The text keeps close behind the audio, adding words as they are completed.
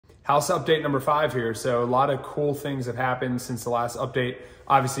House update number 5 here. So a lot of cool things have happened since the last update.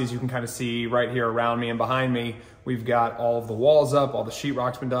 Obviously, as you can kind of see right here around me and behind me, we've got all of the walls up, all the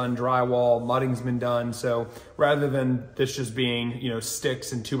sheetrock's been done, drywall, mudding's been done. So rather than this just being,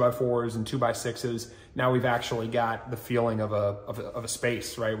 sticks and 2x4s and 2x6s, now we've actually got the feeling of a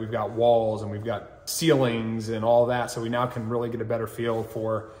space, right? We've got walls and we've got ceilings and all that. So we now can really get a better feel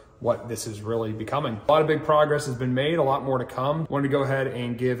for what this is really becoming. A lot of big progress has been made, a lot more to come. Wanted to go ahead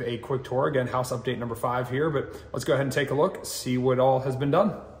and give a quick tour. Again, house update number 5 here, but let's go ahead and take a look, see what all has been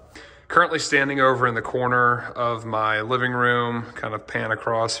done. Currently standing over in the corner of my living room, kind of pan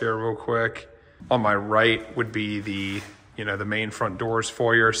across here real quick. On my right would be the main front doors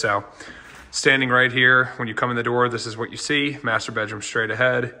foyer. So standing right here, when you come in the door, this is what you see. Master bedroom straight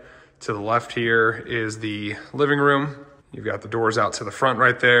ahead. To the left here is the living room. You've got the doors out to the front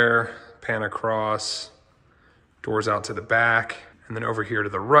right there, pan across, doors out to the back. And then over here to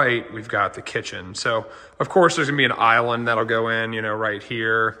the right, we've got the kitchen. So of course there's gonna be an island that'll go in, right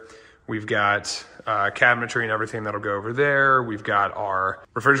here. We've got cabinetry and everything that'll go over there. We've got our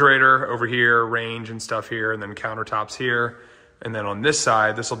refrigerator over here, range and stuff here, and then countertops here. And then on this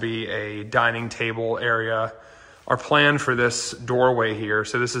side, this will be a dining table area. Our plan for this doorway here,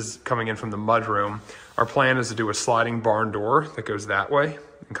 so this is coming in from the mudroom. Our plan is to do a sliding barn door that goes that way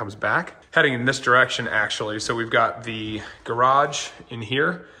and comes back. Heading in this direction actually. So we've got the garage in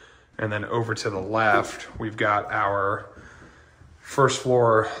here, and then over to the left, we've got our first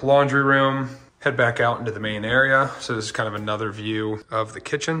floor laundry room. Head back out into the main area. So this is kind of another view of the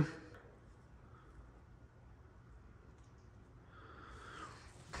kitchen.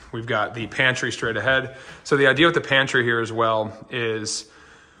 We've got the pantry straight ahead. So the idea with the pantry here as well is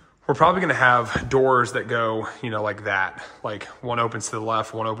we're probably gonna have doors that go, like that. Like one opens to the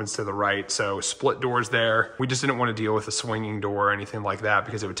left, one opens to the right. So split doors there. We just didn't want to deal with a swinging door or anything like that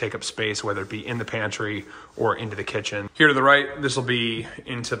because it would take up space, whether it be in the pantry or into the kitchen. Here to the right, this will be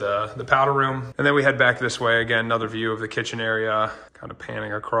into the powder room. And then we head back this way. Again, another view of the kitchen area, kind of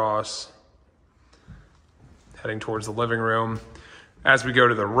panning across, heading towards the living room. As we go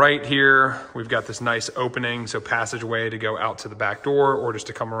to the right here, we've got this nice opening, so passageway to go out to the back door or just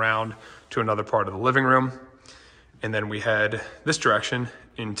to come around to another part of the living room. And then we head this direction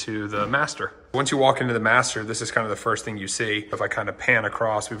into the master. Once you walk into the master, this is kind of the first thing you see. If I kind of pan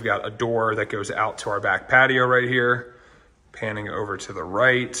across, we've got a door that goes out to our back patio right here. Panning over to the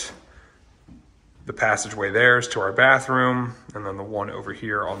right, the passageway there is to our bathroom, and then the one over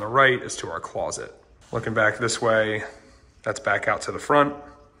here on the right is to our closet. Looking back this way, that's back out to the front.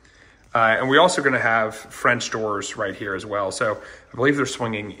 And we're also gonna have French doors right here as well. So I believe they're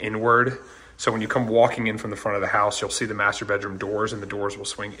swinging inward. So when you come walking in from the front of the house, you'll see the master bedroom doors and the doors will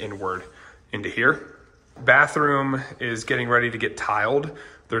swing inward into here. Bathroom is getting ready to get tiled.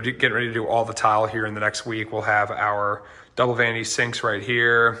 They're getting ready to do all the tile here in the next week. We'll have our double vanity sinks right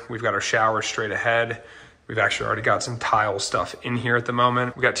here. We've got our shower straight ahead. We've actually already got some tile stuff in here at the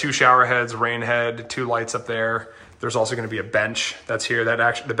moment. We've got 2 shower heads, rain head, 2 lights up there. There's also gonna be a bench that's here.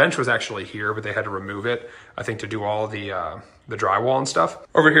 The bench was actually here, but they had to remove it, I think, to do all the drywall and stuff.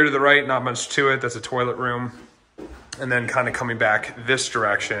 Over here to the right, not much to it. That's a toilet room. And then kind of coming back this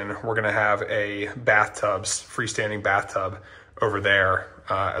direction, we're gonna have a freestanding bathtub over there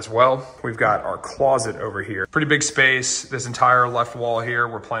as well. We've got our closet over here. Pretty big space. This entire left wall here,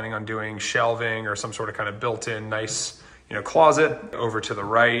 we're planning on doing shelving or some sort of kind of built-in nice, closet. Over to the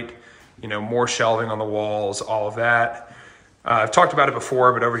right, more shelving on the walls, all of that. I've talked about it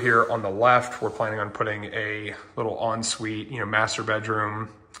before, but over here on the left, we're planning on putting a little ensuite, master bedroom,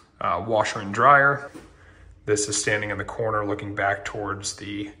 washer and dryer. This is standing in the corner looking back towards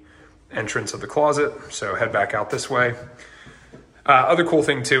the entrance of the closet. So head back out this way. Other cool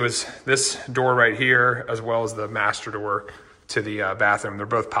thing too is this door right here, as well as the master door to the bathroom. They're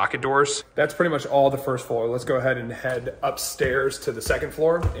both pocket doors. That's pretty much all the first floor. Let's go ahead and head upstairs to the second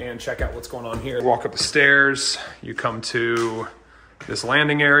floor and check out what's going on here. Walk up the stairs, you come to this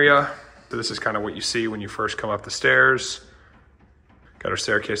landing area. So this is kind of what you see when you first come up the stairs. Got our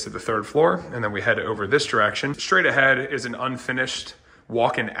staircase to the 3rd floor, and then we head over this direction. Straight ahead is an unfinished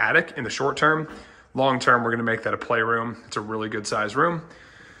walk-in attic in the short term. Long term, we're gonna make that a playroom. It's a really good size room.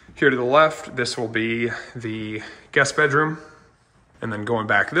 Here to the left, this will be the guest bedroom. And then going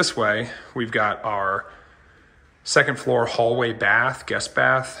back this way, we've got our 2nd floor hallway bath, guest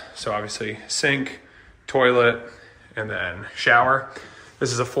bath. So obviously sink, toilet, and then shower.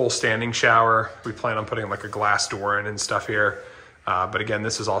 This is a full standing shower. We plan on putting like a glass door in and stuff here. But again,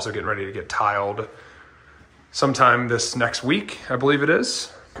 this is also getting ready to get tiled sometime this next week, I believe it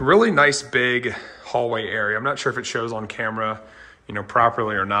is. Really nice big hallway area. I'm not sure if it shows on camera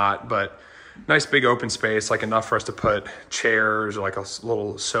properly or not, but nice big open space, like enough for us to put chairs or like a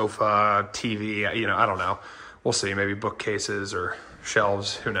little sofa, TV, I don't know. We'll see, maybe bookcases or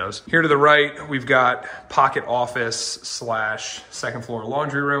shelves, who knows. Here to the right, we've got pocket office slash second floor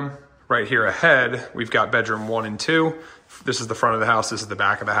laundry room. Right here ahead, we've got bedroom 1 and 2. This is the front of the house, this is the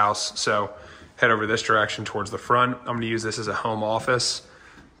back of the house. So head over this direction towards the front. I'm gonna use this as a home office,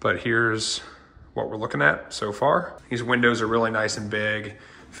 but here's what we're looking at so far. These windows are really nice and big,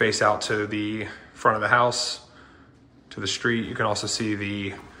 face out to the front of the house, to the street. You can also see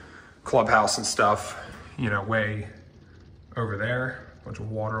the clubhouse and stuff, way over there. A bunch of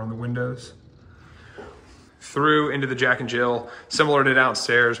water on the windows. Through into the Jack and Jill, similar to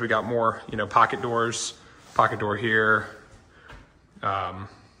downstairs, we got more, pocket doors, pocket door here,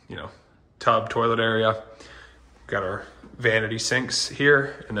 tub, toilet area. Got our vanity sinks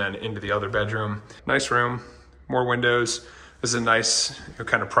here, and then into the other bedroom. Nice room, more windows. This is a nice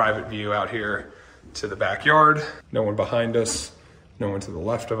kind of private view out here to the backyard. No one behind us, no one to the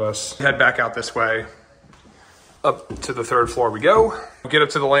left of us. Head back out this way. Up to the 3rd floor we go. Get up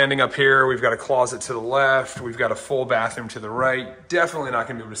to the landing up here. We've got a closet to the left. We've got a full bathroom to the right. Definitely not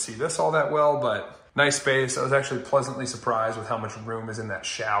gonna be able to see this all that well, but nice space. I was actually pleasantly surprised with how much room is in that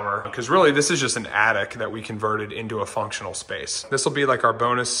shower, because really this is just an attic that we converted into a functional space. This will be like our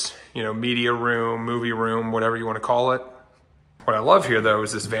bonus, media room, movie room, whatever you wanna call it. What I love here though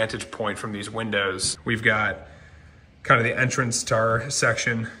is this vantage point from these windows. We've got kind of the entrance to our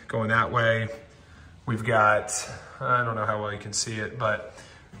section going that way. We've got, I don't know how well you can see it, but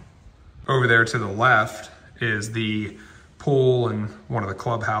over there to the left is the pool and one of the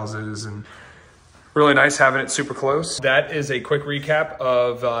clubhouses, and really nice having it super close. That is a quick recap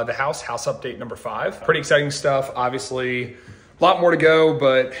of the house update number 5. Pretty exciting stuff, obviously. A lot more to go,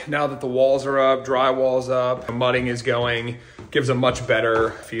 but now that the walls are up, drywall's up, mudding is going, gives a much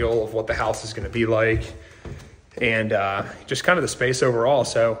better feel of what the house is gonna be like, and just kind of the space overall.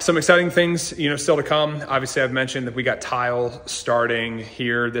 So some exciting things, still to come. Obviously, I've mentioned that we got tile starting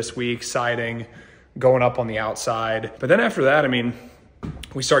here this week, siding, going up on the outside. But then after that,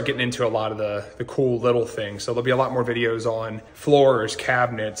 we start getting into a lot of the cool little things. So there'll be a lot more videos on floors,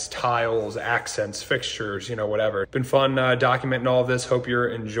 cabinets, tiles, accents, fixtures, whatever. Been fun documenting all of this. Hope you're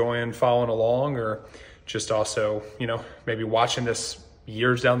enjoying following along, or just also, maybe watching this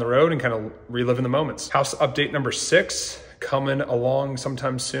years down the road and kind of reliving the moments. House update number 6 coming along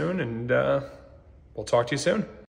sometime soon, and we'll talk to you soon.